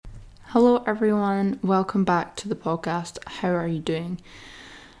Hello everyone, welcome back to the podcast. How are you doing?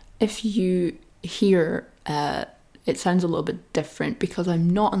 If you hear it sounds a little bit different because I'm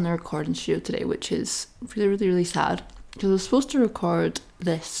not in the recording studio today, which is really sad because I was supposed to record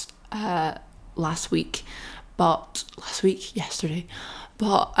this yesterday,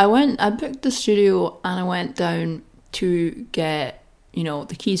 but I booked the studio and I went down to get,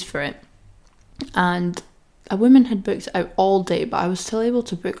 the keys for it, and a woman had booked it out all day, but I was still able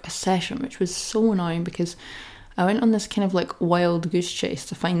to book a session, which was so annoying because I went on this kind of like wild goose chase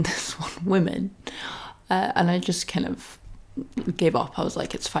to find this one woman, and I just kind of gave up. I was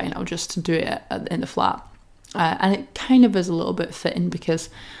like, it's fine, I'll just do it in the flat, and it kind of is a little bit fitting because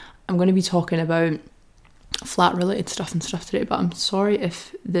I'm going to be talking about flat related stuff today, but I'm sorry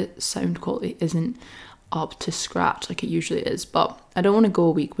if the sound quality isn't up to scratch like it usually is, but I don't want to go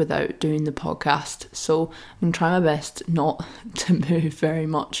a week without doing the podcast, so I'm going to try my best not to move very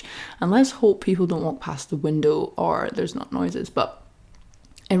much, and let's hope people don't walk past the window or there's not noises. But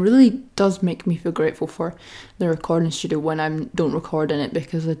it really does make me feel grateful for the recording studio when I don't record in it,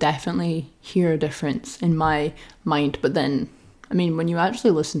 because I definitely hear a difference in my mind. But then, when you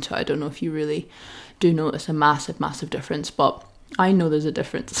actually listen to it, I don't know if you really do notice a massive difference, but I know there's a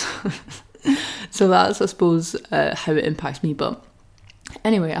difference. So that's, I suppose, how it impacts me. But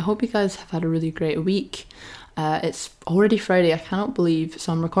anyway, I hope you guys have had a really great week. It's already Friday, I cannot believe.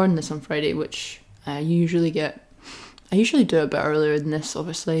 So I'm recording this on Friday, which I usually do a bit earlier than this,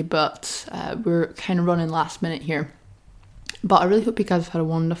 obviously, but we're kind of running last minute here. But I really hope you guys have had a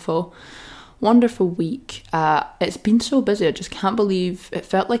wonderful week. It's been so busy, I just can't believe it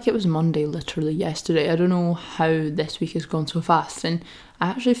felt like it was Monday literally yesterday. I don't know how this week has gone so fast, and I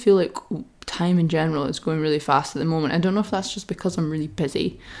actually feel like time in general is going really fast at the moment. I don't know if that's just because I'm really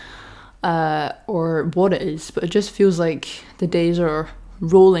busy or what it is, but it just feels like the days are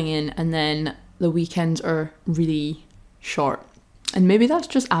rolling in and then the weekends are really short. And maybe that's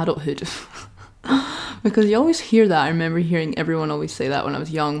just adulthood. Because you always hear that. I remember hearing everyone always say that when I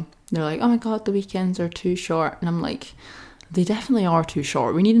was young. They're like, oh my god, the weekends are too short. And I'm like, they definitely are too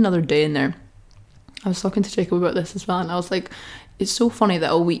short. We need another day in there. I was talking to Jacob about this as well, and I was like, it's so funny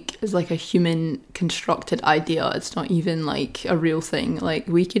that a week is like a human constructed idea. It's not even like a real thing. Like,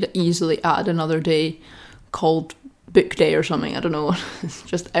 we could easily add another day called book day or something. I don't know. It's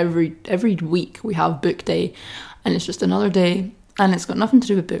just every week we have book day, and it's just another day, and it's got nothing to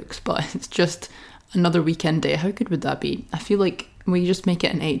do with books, but it's just another weekend day. How good would that be? I feel like we just make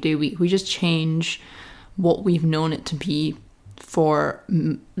it an 8-day week. We just change what we've known it to be for,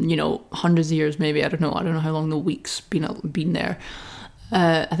 hundreds of years maybe. I don't know how long the week's been there.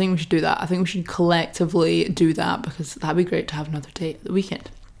 I think we should do that. I think we should collectively do that, because that'd be great to have another day at the weekend.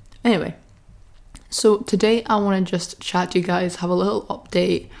 Anyway, so today I want to just chat to you guys, have a little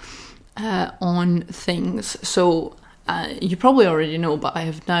update on things. So you probably already know, but I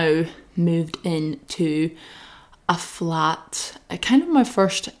have now moved into a flat, kind of my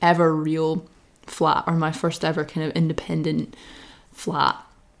first ever real flat, or my first ever kind of independent flat.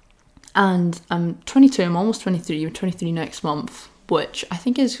 And I'm 22, I'm almost 23, I'm 23 next month, which I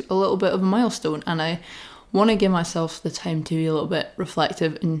think is a little bit of a milestone, and I want to give myself the time to be a little bit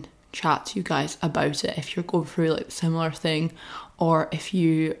reflective and chat to you guys about it if you're going through like a similar thing, or if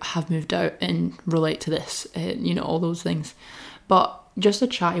you have moved out and relate to this, all those things. But just a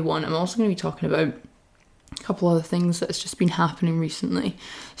chatty one. I'm also going to be talking about a couple other things that's just been happening recently.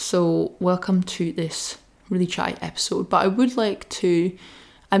 So welcome to this really chatty episode. But I would like to,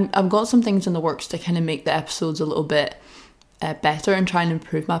 I've got some things in the works to kind of make the episodes a little bit better and try and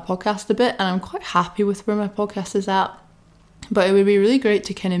improve my podcast a bit. And I'm quite happy with where my podcast is at. But it would be really great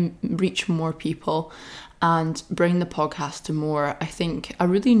to kind of reach more people and bring the podcast to more. I think I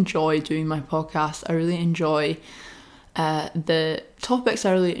really enjoy doing my podcast. I really enjoy the topics.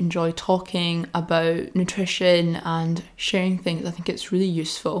 I really enjoy talking about nutrition and sharing things. I think it's really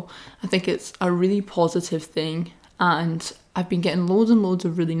useful. I think it's a really positive thing, and I've been getting loads and loads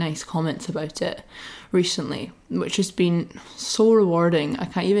of really nice comments about it recently, which has been so rewarding. I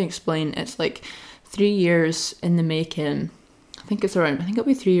can't even explain. It's like 3 years in the making. I think it'll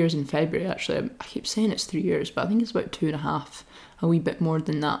be 3 years in February, actually. I keep saying it's 3 years, but I think it's about 2.5, a wee bit more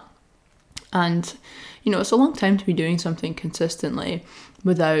than that. And, it's a long time to be doing something consistently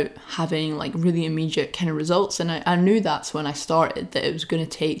without having like really immediate kind of results. And I knew that's when I started, that it was going to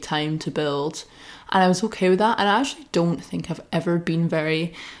take time to build. And I was okay with that. And I actually don't think I've ever been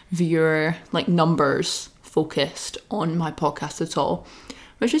very viewer, like numbers focused on my podcast at all,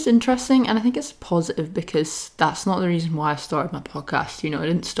 which is interesting. And I think it's positive, because that's not the reason why I started my podcast. I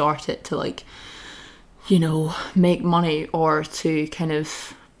didn't start it to like, make money or to kind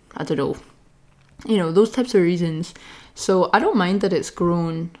of I don't know, those types of reasons. So I don't mind that it's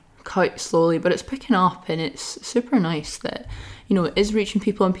grown quite slowly, but it's picking up, and it's super nice that, it is reaching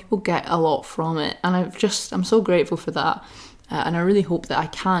people and people get a lot from it. And I'm so grateful for that. And I really hope that I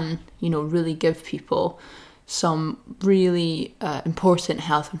can, really give people some really important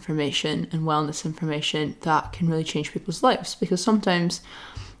health information and wellness information that can really change people's lives. Because sometimes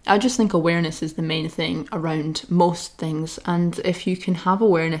I just think awareness is the main thing around most things. And if you can have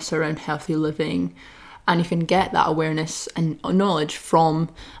awareness around healthy living, and you can get that awareness and knowledge from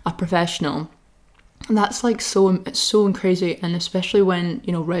a professional, that's like so crazy. And especially when,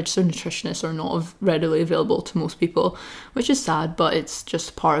 registered nutritionists are not readily available to most people, which is sad, but it's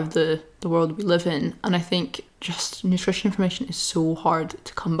just part of the world we live in. And I think just nutrition information is so hard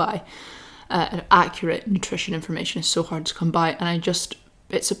to come by. Accurate nutrition information is so hard to come by, and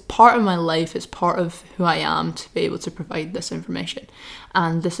it's a part of my life, it's part of who I am to be able to provide this information.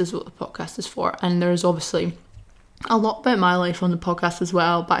 And this is what the podcast is for. And there's obviously a lot about my life on the podcast as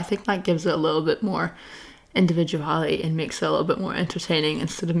well, but I think that gives it a little bit more individuality and makes it a little bit more entertaining,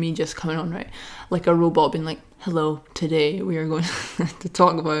 instead of me just coming on like a robot being like, hello, today we are going to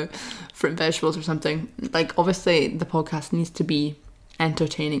talk about fruit and vegetables or something. Like, obviously the podcast needs to be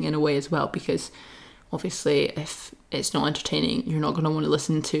entertaining in a way as well, because obviously if it's not entertaining, you're not going to want to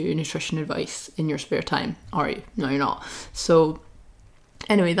listen to nutrition advice in your spare time, are you? No, you're not. So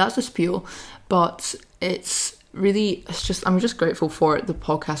anyway, that's a spiel, but I'm just grateful for the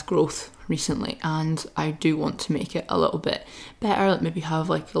podcast growth recently, and I do want to make it a little bit better, like maybe have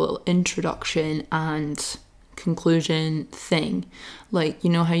like a little introduction and conclusion thing, like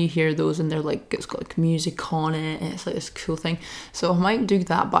how you hear those and they're like, it's got like music on it and it's like this cool thing. So I might do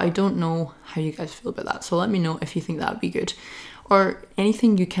that, but I don't know how you guys feel about that, so let me know if you think that would be good, or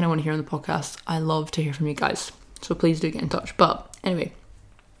anything you kind of want to hear on the podcast. I love to hear from you guys, so please do get in touch. But anyway,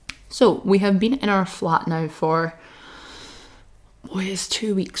 so we have been in our flat now for it's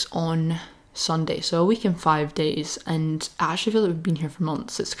 2 weeks on Sunday, so a week and 5 days, and I actually feel like we've been here for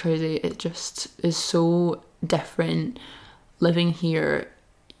months. It's crazy. It just is so different living here.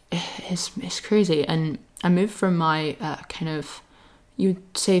 It's crazy. And I moved from my kind of,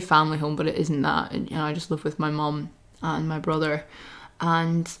 you'd say family home, but it isn't that. I just live with my mum and my brother,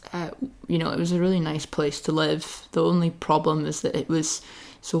 and it was a really nice place to live. The only problem is that it was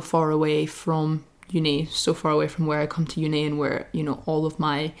so far away from uni, so far away from where I come to uni and where all of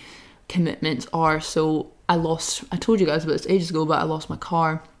my commitments are. So I told you guys about this ages ago, but I lost my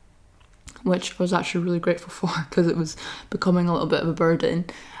car, which I was actually really grateful for, because it was becoming a little bit of a burden,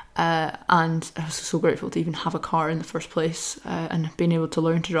 and I was so grateful to even have a car in the first place, and being able to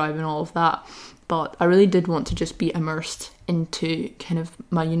learn to drive and all of that. But I really did want to just be immersed into kind of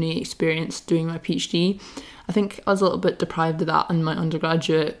my uni experience doing my PhD. I think I was a little bit deprived of that in my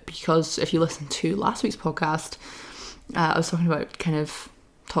undergraduate, because if you listen to last week's podcast, I was talking about kind of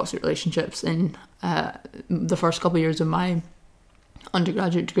toxic relationships in the first couple of years of my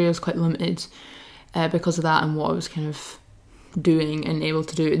undergraduate degree. I was quite limited because of that and what I was kind of doing and able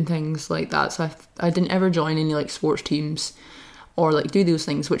to do and things like that. So I didn't ever join any like sports teams or like do those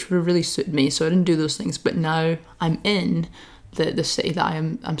things, which would have really suited me. So I didn't do those things. But now I'm in the city that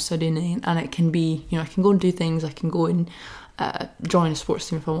I'm studying in, and it can be, I can go and do things. I can go and join a sports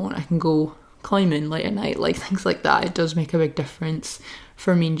team if I want. I can go climbing late at night, like things like that. It does make a big difference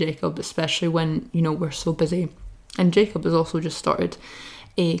for me and Jacob, especially when we're so busy. And Jacob has also just started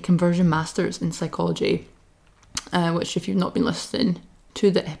a conversion masters in psychology, which if you've not been listening to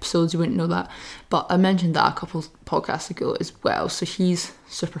the episodes, you wouldn't know that, but I mentioned that a couple podcasts ago as well. So he's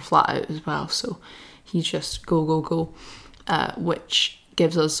super flat out as well, so he's just go, which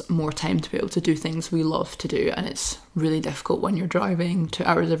gives us more time to be able to do things we love to do. And it's really difficult when you're driving 2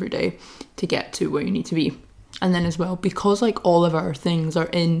 hours every day to get to where you need to be. And then as well, because like all of our things are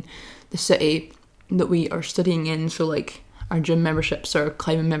in the city that we are studying in, so like our gym memberships or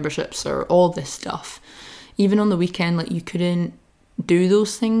climbing memberships or all this stuff, even on the weekend, like you couldn't do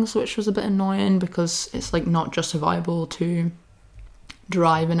those things, which was a bit annoying, because it's like not justifiable to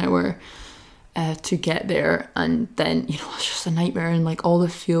drive an hour to get there, and then it's just a nightmare, and like all the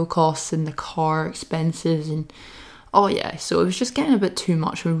fuel costs and the car expenses, and so it was just getting a bit too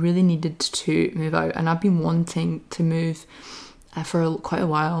much. We really needed to move out, and I've been wanting to move for quite a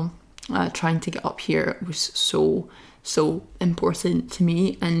while. Trying to get up here was so important to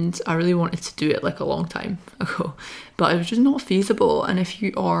me, and I really wanted to do it like a long time ago, but it was just not feasible. And if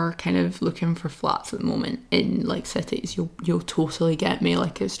you are kind of looking for flats at the moment in like cities, you'll totally get me.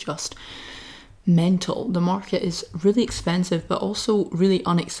 Like, it's just mental. The market is really expensive, but also really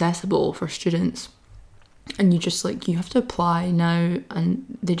inaccessible for students. and you just like, you have to apply now,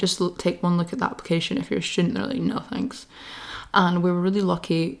 and they just take one look at the application. If you're a student, they're like, no thanks. And we were really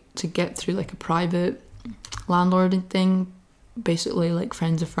lucky to get through like a private landlord thing, basically like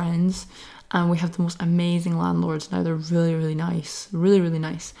friends of friends, and we have the most amazing landlords now. They're really, really nice, really, really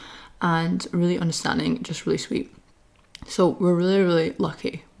nice, and really understanding, just really sweet. So we're really, really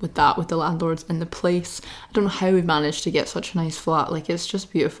lucky with that, with the landlords and the place. I don't know how we've managed to get such a nice flat. Like, it's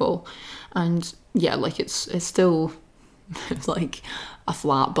just beautiful. And yeah, like it's still it's like a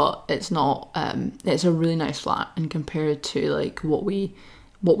flat, but it's not, it's a really nice flat, and compared to like what we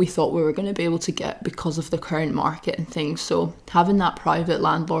thought we were going to be able to get because of the current market and things. So having that private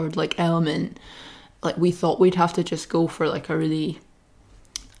landlord like element, like we thought we'd have to just go for like a really,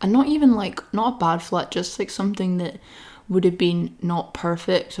 and not even like, not a bad flat, just like something that would have been not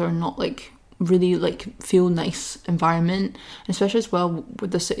perfect or not like really like feel nice environment, especially as well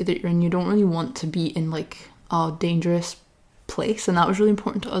with the city that you're in. You don't really want to be in like a dangerous place, and that was really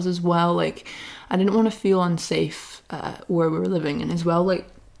important to us as well. Like, I didn't want to feel unsafe where we were living, and as well, like,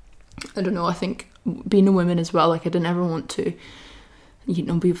 I don't know, I think being a woman as well, like I didn't ever want to, you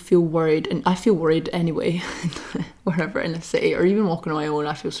know, feel worried, and I feel worried anyway wherever in the city, or even walking on my own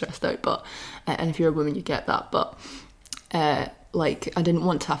I feel stressed out, but and if you're a woman you get that, but like I didn't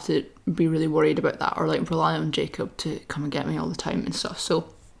want to have to be really worried about that, or like rely on Jacob to come and get me all the time and stuff.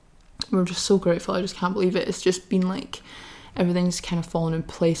 So we're just so grateful. I just can't believe it. It's just been like, everything's kind of fallen in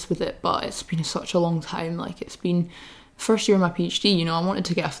place with it, but it's been such a long time. Like, it's been first year of my PhD, you know, I wanted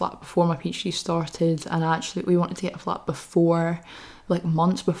to get a flat before my PhD started, and actually we wanted to get a flat before, like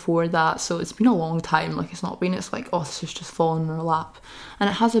months before that. So it's been a long time. Like, it's not been, it's like, oh, this has just fallen in our lap, and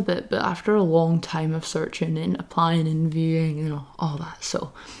it has a bit, but after a long time of searching and applying and viewing, you know, all that.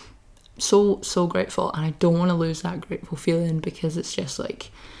 So grateful, and I don't want to lose that grateful feeling, because it's just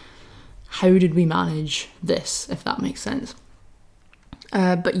like, how did we manage this, if that makes sense?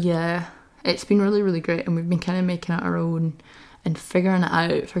 But yeah, it's been really, really great, and we've been kind of making it our own and figuring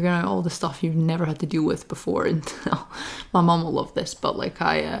out all the stuff you've never had to deal with before. And my mum will love this, but like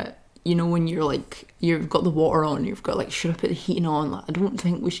you know, when you're like, you've got the water on, you've got like, should I put the heating on? Like, I don't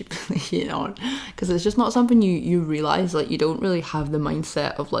think we should put the heating on, because it's just not something you realise. Like, you don't really have the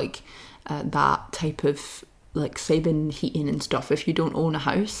mindset of like that type of like saving heating and stuff if you don't own a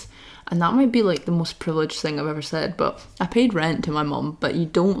house. And that might be like the most privileged thing I've ever said, but I paid rent to my mum, but you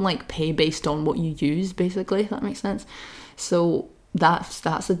don't like pay based on what you use, basically, if that makes sense. So that's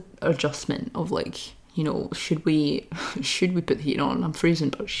an adjustment of like, you know, should we put the heat on? I'm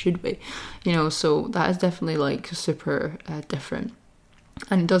freezing, but should we? You know, so that is definitely like super different.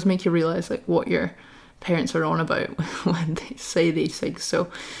 And it does make you realise like what your parents are on about when they say these things. So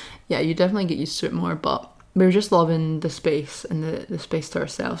yeah, you definitely get used to it more, but we're just loving the space and the space to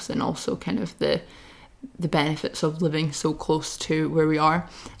ourselves, and also kind of the benefits of living so close to where we are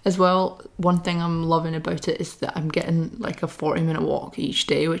as well. One thing I'm loving about it is that I'm getting like a 40-minute walk each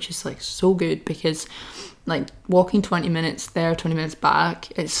day, which is like so good, because like walking 20 minutes there, 20 minutes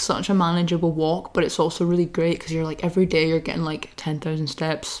back, it's such a manageable walk, but it's also really great because you're like, every day you're getting like 10,000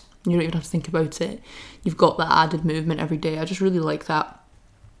 steps. You don't even have to think about it. You've got that added movement every day. I just really like that.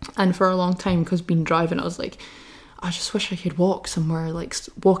 And for a long time, because being driving, I was like, I just wish I could walk somewhere, like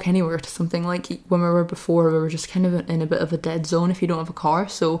walk anywhere to something. Like when we were before, we were just kind of in a bit of a dead zone if you don't have a car.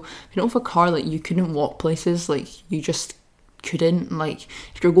 So if you don't have a car, like you couldn't walk places, like you just couldn't. Like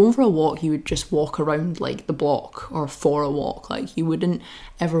if you're going for a walk, you would just walk around like the block or for a walk. Like you wouldn't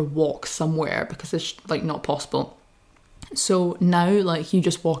ever walk somewhere because it's like not possible. So now like you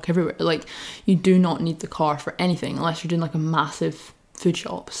just walk everywhere. Like you do not need the car for anything unless you're doing like a massive food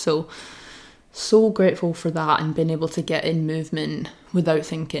shop. So grateful for that, and being able to get in movement without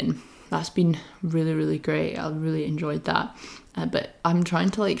thinking. That's been really, really great. I really enjoyed that. But I'm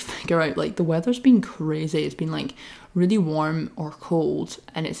trying to like figure out, like the weather's been crazy. It's been like really warm or cold,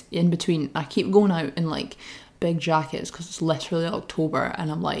 and it's in between. I keep going out in like big jackets because it's literally October,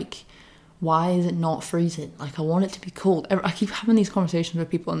 and I'm like, why is it not freezing? Like I want it to be cold. I keep having these conversations with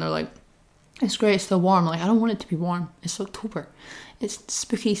people, and they're like, it's great, it's still warm. Like I don't want it to be warm. It's October. It's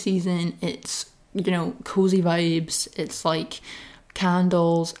spooky season. It's, you know, cozy vibes. It's like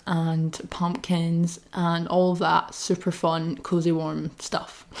candles and pumpkins and all of that super fun, cozy, warm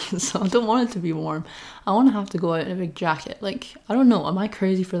stuff. So I don't want it to be warm. I want to have to go out in a big jacket. Like, I don't know. Am I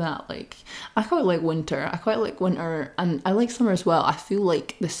crazy for that? Like, I quite like winter. And I like summer as well. I feel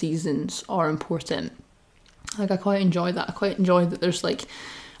like the seasons are important. Like, I quite enjoy that. I quite enjoy that there's like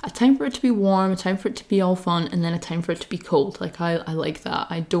a time for it to be warm, a time for it to be all fun, and then a time for it to be cold. Like, I like that.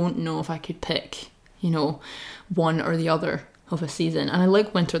 I don't know if I could pick, you know, one or the other of a season. And I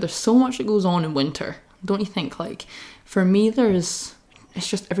like winter. There's so much that goes on in winter. Don't you think? Like, for me, it's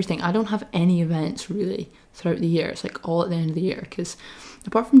just everything. I don't have any events really throughout the year. It's like all at the end of the year, because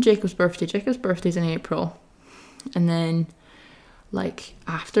apart from Jacob's birthday's in April, and then like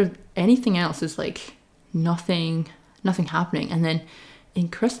after anything else is like nothing happening. And then in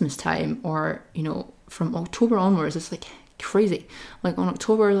Christmas time, or from October onwards, it's like crazy. Like on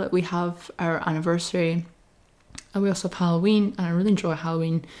October, like, we have our anniversary, and we also have Halloween, and I really enjoy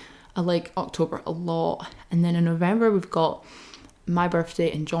Halloween. I like October a lot. And then in November, we've got my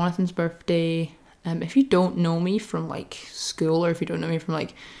birthday and Jonathan's birthday. If you don't know me from like school, or if you don't know me from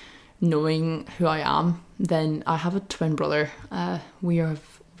like knowing who I am, then I have a twin brother. We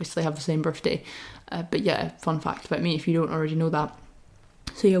obviously have the same birthday. But yeah, fun fact about me if you don't already know that.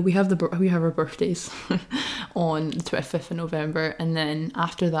 So yeah, we have our birthdays on the 25th of November, and then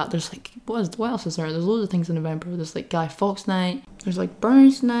after that there's like, what else is there? There's loads of things in November. There's like Guy Fawkes night, there's like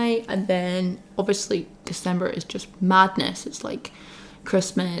Burns night, and then obviously December is just madness. It's like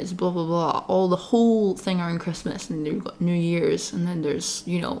Christmas, blah blah blah, all the whole thing around Christmas, and then you've got New Year's, and then there's,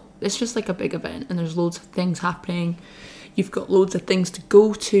 it's just like a big event, and there's loads of things happening. You've got loads of things to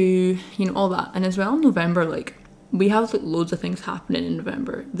go to, all that. And as well in November, like, we have like loads of things happening in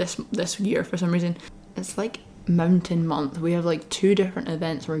November this year for some reason. It's like mountain month. We have like 2 different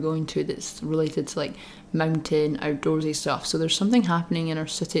events we're going to that's related to like mountain outdoorsy stuff. So there's something happening in our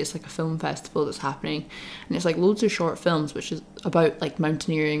city. It's like a film festival that's happening, and it's like loads of short films which is about like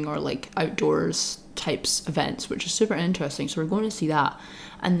mountaineering or like outdoors types events, which is super interesting. So we're going to see that.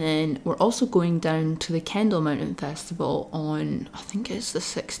 And then we're also going down to the Kendall Mountain Festival on, I think it's the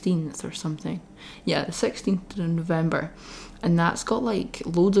 16th or something. Yeah, the 16th of November. And that's got like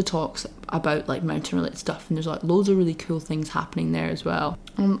loads of talks about like mountain related stuff, and there's like loads of really cool things happening there as well.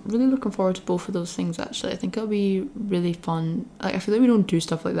 I'm really looking forward to both of those things actually. I think it'll be really fun. Like, I feel like we don't do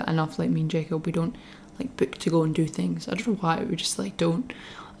stuff like that enough. Like, me and Jacob, we don't like book to go and do things. I don't know why, we just like don't.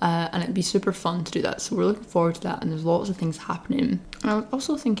 And it'd be super fun to do that, so we're looking forward to that, and there's lots of things happening. And I was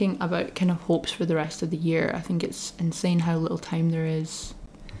also thinking about kind of hopes for the rest of the year. I think it's insane how little time there is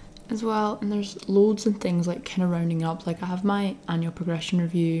as well, and there's loads of things like kind of rounding up. Like, I have my annual progression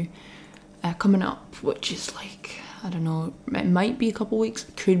review coming up, which is like, I don't know, it might be a couple weeks,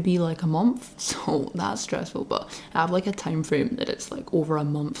 it could be like a month, so that's stressful. But I have like a time frame that it's like over a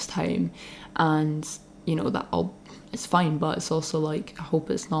month's time, and it's fine, but it's also like, I hope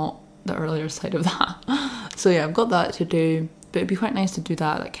it's not the earlier side of that. So yeah, I've got that to do, but it'd be quite nice to do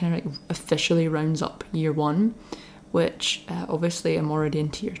that kind of like officially rounds up year 1, which obviously I'm already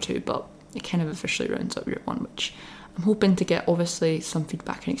into year 2, but it kind of officially rounds up year 1, which I'm hoping to get obviously some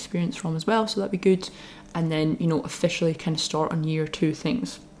feedback and experience from as well, so that'd be good. And then, officially kind of start on year 2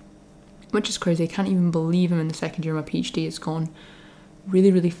 things, which is crazy. I can't even believe I'm in the second year of my PhD. It's gone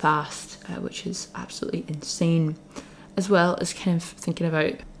really, really fast, which is absolutely insane. As well as kind of thinking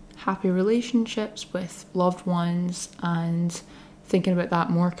about happy relationships with loved ones, and thinking about that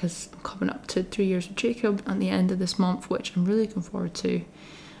more because I'm coming up to 3 years with Jacob at the end of this month, which I'm really looking forward to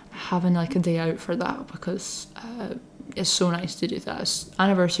having like a day out for that, because it's so nice to do that.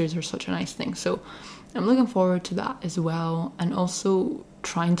 Anniversaries are such a nice thing, so I'm looking forward to that as well. And also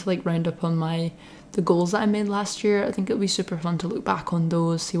trying to like round up on the goals that I made last year. I think it'll be super fun to look back on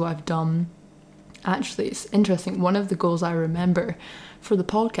those, see what I've done. Actually, it's interesting, one of the goals I remember for the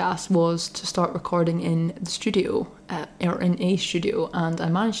podcast was to start recording in the studio, or in a studio, and I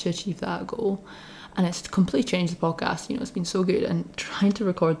managed to achieve that goal, and it's completely changed the podcast. It's been so good, and trying to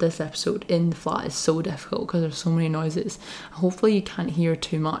record this episode in the flat is so difficult because there's so many noises. Hopefully you can't hear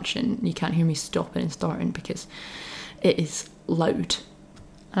too much, and you can't hear me stopping and starting, because it is loud.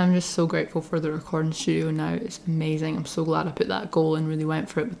 I'm just so grateful for the recording studio now. It's amazing. I'm so glad I put that goal and really went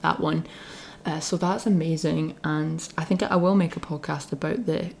for it with that one. So that's amazing, and I think I will make a podcast about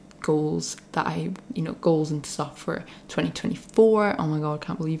the goals that goals and stuff for 2024. Oh my god, I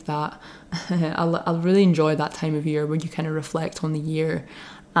can't believe that. I'll really enjoy that time of year where you kind of reflect on the year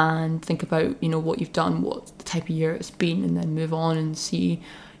and think about what you've done, what the type of year it's been, and then move on and see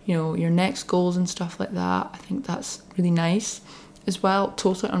your next goals and stuff like that. I think that's really nice. As well,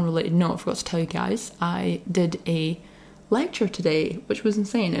 totally unrelated note, I forgot to tell you guys, I did a lecture today, which was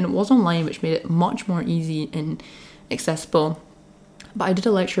insane, and it was online, which made it much more easy and accessible. But I did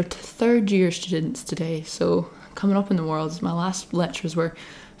a lecture to 3rd year students today, so coming up in the world. My last lectures were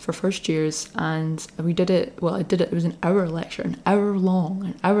for 1st years, and I did it, it was an hour lecture, an hour long,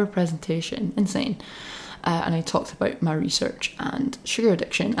 an hour presentation, insane. And I talked about my research and sugar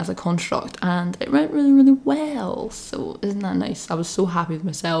addiction as a construct, and it went really, really well. So isn't that nice? I was so happy with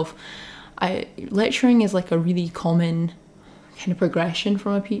myself. Lecturing is like a really common kind of progression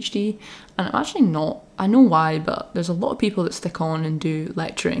from a PhD, and I'm actually not I know why, but there's a lot of people that stick on and do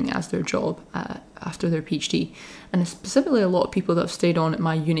lecturing as their job after their PhD, and specifically a lot of people that have stayed on at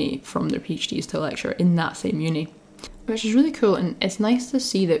my uni from their PhDs to lecture in that same uni, which is really cool. And it's nice to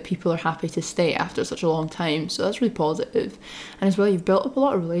see that people are happy to stay after such a long time, so that's really positive. And as well, you've built up a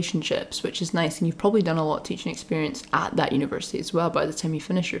lot of relationships, which is nice, and you've probably done a lot of teaching experience at that university as well by the time you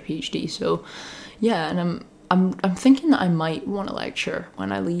finish your PhD. So yeah, and I'm thinking that I might want to lecture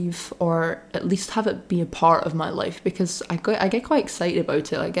when I leave, or at least have it be a part of my life, because I get quite excited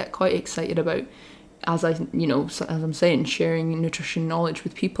about it. I get quite excited about, as I'm saying, sharing nutrition knowledge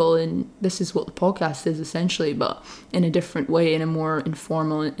with people, and this is what the podcast is essentially, but in a different way, in a more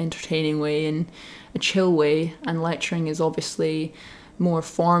informal and entertaining way, in a chill way. And lecturing is obviously more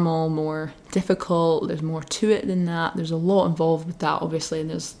formal, more difficult, there's more to it than that, there's a lot involved with that obviously, and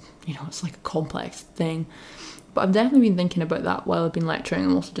there's, it's like a complex thing. But I've definitely been thinking about that while I've been lecturing.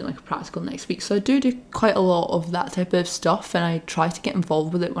 I'm also doing like a practical next week, so I do quite a lot of that type of stuff, and I try to get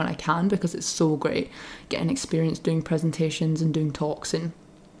involved with it when I can, because it's so great getting experience doing presentations and doing talks and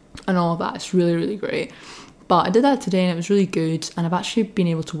all of that. It's really, really great. But I did that today and it was really good, and I've actually been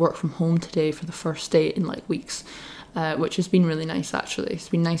able to work from home today for the first day in like weeks, which has been really nice actually. It's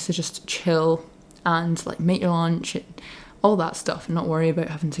been nice to just chill and like make your lunch and all that stuff, and not worry about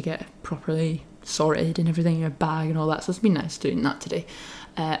having to get properly sorted and everything in your bag and all that. So it's been nice doing that today,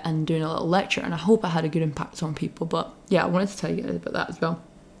 and doing a little lecture, and I hope I had a good impact on people. But yeah, I wanted to tell you guys about that as well.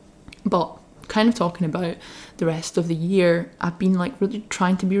 But kind of talking about the rest of the year, I've been like really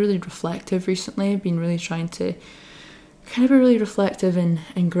trying to be really reflective recently. I've been really trying to kind of be really reflective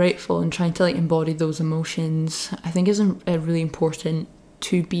and grateful, and trying to like embody those emotions. I think it's really important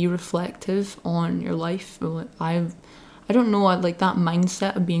to be reflective on your life. I don't know, I like that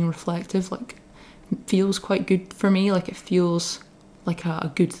mindset of being reflective, like feels quite good for me. Like it feels like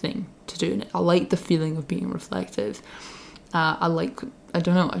a good thing to do, and I like the feeling of being reflective. I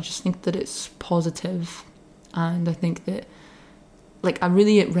don't know, I just think that it's positive, and I think that like I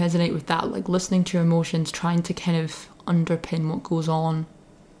really resonate with that, like listening to your emotions, trying to kind of underpin what goes on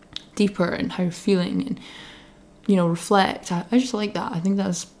deeper and how you're feeling, and reflect. I just like that. I think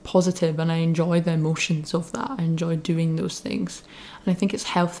that's positive, and I enjoy the emotions of that. I enjoy doing those things, and I think it's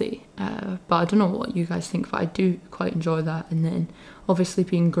healthy. But I don't know what you guys think, but I do quite enjoy that. And then obviously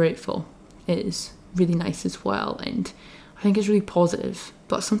being grateful is really nice as well, and I think it's really positive.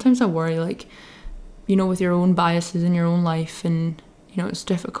 But sometimes I worry, like, with your own biases in your own life, and it's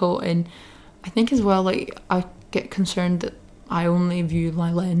difficult. And I think as well, like, I get concerned that I only view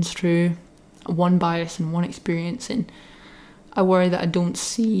my lens through one bias and one experience, and I worry that I don't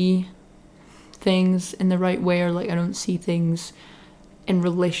see things in the right way, or like I don't see things in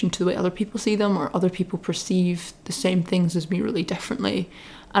relation to the way other people see them, or other people perceive the same things as me really differently.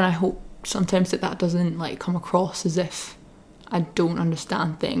 And I hope sometimes that doesn't like come across as if I don't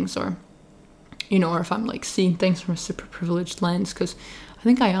understand things, or or if I'm like seeing things from a super privileged lens, because I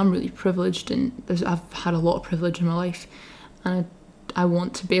think I am really privileged, and I've had a lot of privilege in my life, and I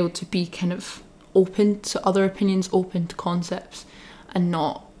want to be able to be kind of open to other opinions, open to concepts, and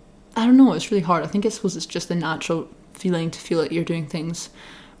not, I don't know, it's really hard. I think it's just a natural feeling to feel like you're doing things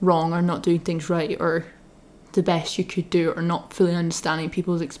wrong, or not doing things right, or the best you could do, or not fully understanding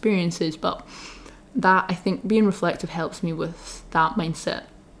people's experiences. But that, I think being reflective helps me with that mindset,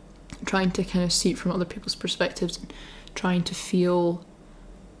 trying to kind of see it from other people's perspectives, and trying to feel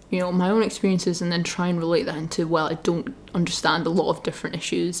my own experiences, and then try and relate that into, well, I don't understand a lot of different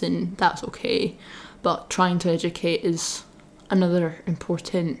issues, and that's okay, but trying to educate is another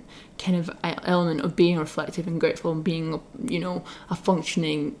important kind of element of being reflective and grateful, and being, a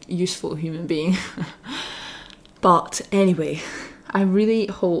functioning, useful human being. But anyway, I really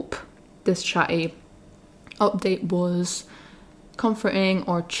hope this chatty update was comforting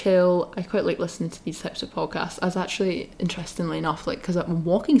or chill. I quite like listening to these types of podcasts. As actually, interestingly enough, like, because I'm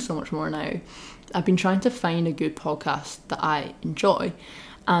walking so much more now, I've been trying to find a good podcast that I enjoy,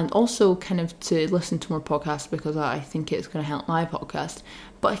 and also kind of to listen to more podcasts, because I think it's going to help my podcast.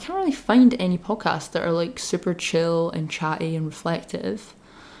 But I can't really find any podcasts that are like super chill and chatty and reflective.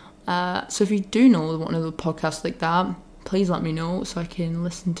 So if you do know one of the podcasts like that, please let me know so I can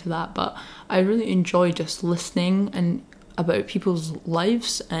listen to that. But I really enjoy just listening and about people's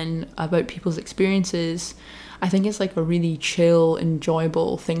lives and about people's experiences. I think it's like a really chill,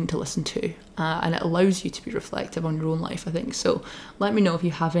 enjoyable thing to listen to, and it allows you to be reflective on your own life, I think. So let me know if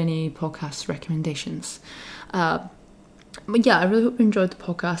you have any podcast recommendations. But yeah, I really hope you enjoyed the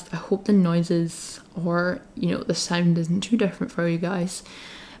podcast. I hope the noises or the sound isn't too different for you guys.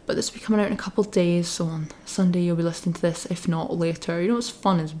 But this will be coming out in a couple of days, so on Sunday you'll be listening to this, if not later. What's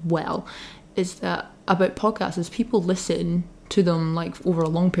fun as well is that about podcasts is people listen to them like over a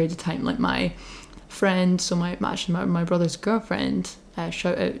long period of time. Like my friend, so my brother's girlfriend,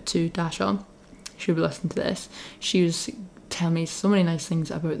 shout out to Dasha, she'll be listening to this. She was telling me so many nice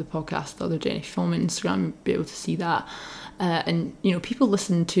things about the podcast the other day. If you follow me on Instagram, you'll be able to see that. And you know, people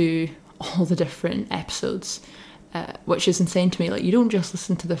listen to all the different episodes, which is insane to me. Like, you don't just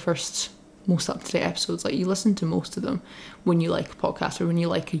listen to the first most up-to-date episodes, like you listen to most of them when you like a podcast or when you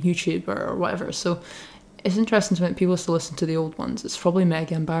like a YouTuber or whatever. So it's interesting to me that people still listen to the old ones. It's probably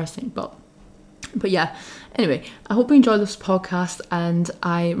mega embarrassing, but yeah. Anyway, I hope you enjoy this podcast, and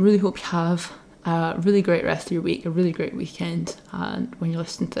I really hope you have a really great rest of your week, a really great weekend. And when you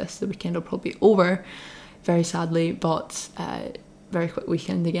listen to this, the weekend will probably be over, very sadly, but very quick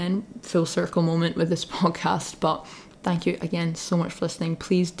weekend again, full circle moment with this podcast. But thank you again so much for listening.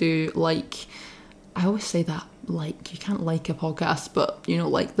 Please do like, I always say that, like, you can't like a podcast, but, you know,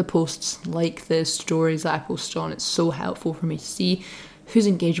 like the posts, like the stories that I post on. It's so helpful for me to see who's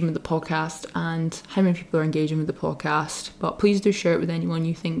engaging with the podcast and how many people are engaging with the podcast. But please do share it with anyone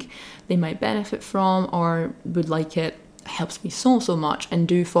you think they might benefit from or would like it. It helps me so much. And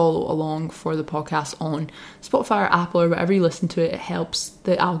do follow along for the podcast on Spotify or Apple or wherever you listen to it. It helps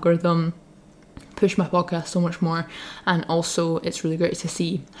the algorithm push my podcast so much more, and also it's really great to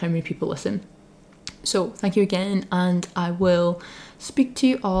see how many people listen. So thank you again, and I will speak to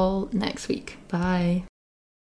you all next week. Bye.